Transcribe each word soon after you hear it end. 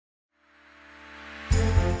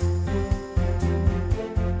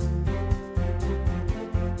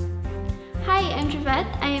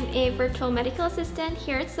Javette. I am a virtual medical assistant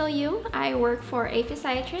here at SILU. I work for a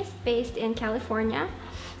physiatrist based in California.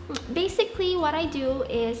 Basically, what I do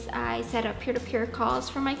is I set up peer-to-peer calls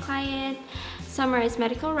for my client, summarize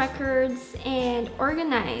medical records, and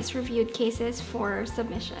organize reviewed cases for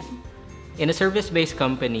submission. In a service-based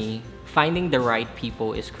company, finding the right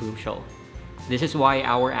people is crucial. This is why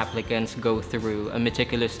our applicants go through a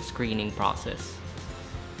meticulous screening process.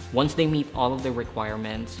 Once they meet all of the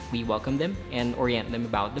requirements, we welcome them and orient them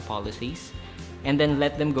about the policies, and then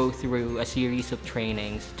let them go through a series of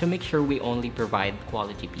trainings to make sure we only provide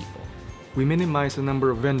quality people. We minimize the number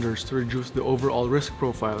of vendors to reduce the overall risk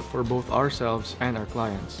profile for both ourselves and our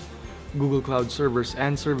clients. Google Cloud servers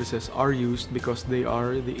and services are used because they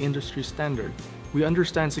are the industry standard. We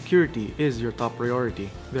understand security is your top priority,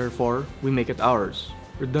 therefore, we make it ours.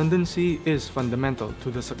 Redundancy is fundamental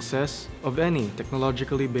to the success of any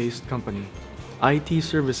technologically based company. IT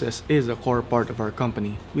services is a core part of our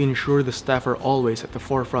company. We ensure the staff are always at the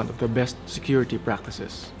forefront of the best security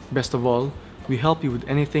practices. Best of all, we help you with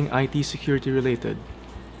anything IT security related.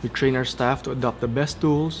 We train our staff to adopt the best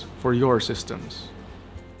tools for your systems.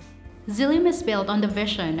 Xilium is built on the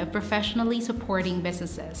vision of professionally supporting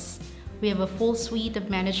businesses. We have a full suite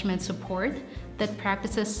of management support that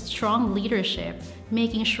practices strong leadership,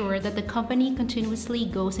 making sure that the company continuously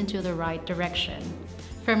goes into the right direction.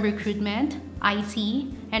 From recruitment, IT,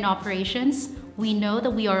 and operations, we know that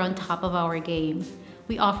we are on top of our game.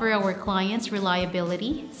 We offer our clients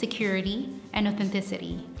reliability, security, and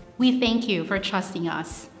authenticity. We thank you for trusting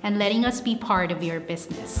us and letting us be part of your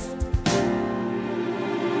business.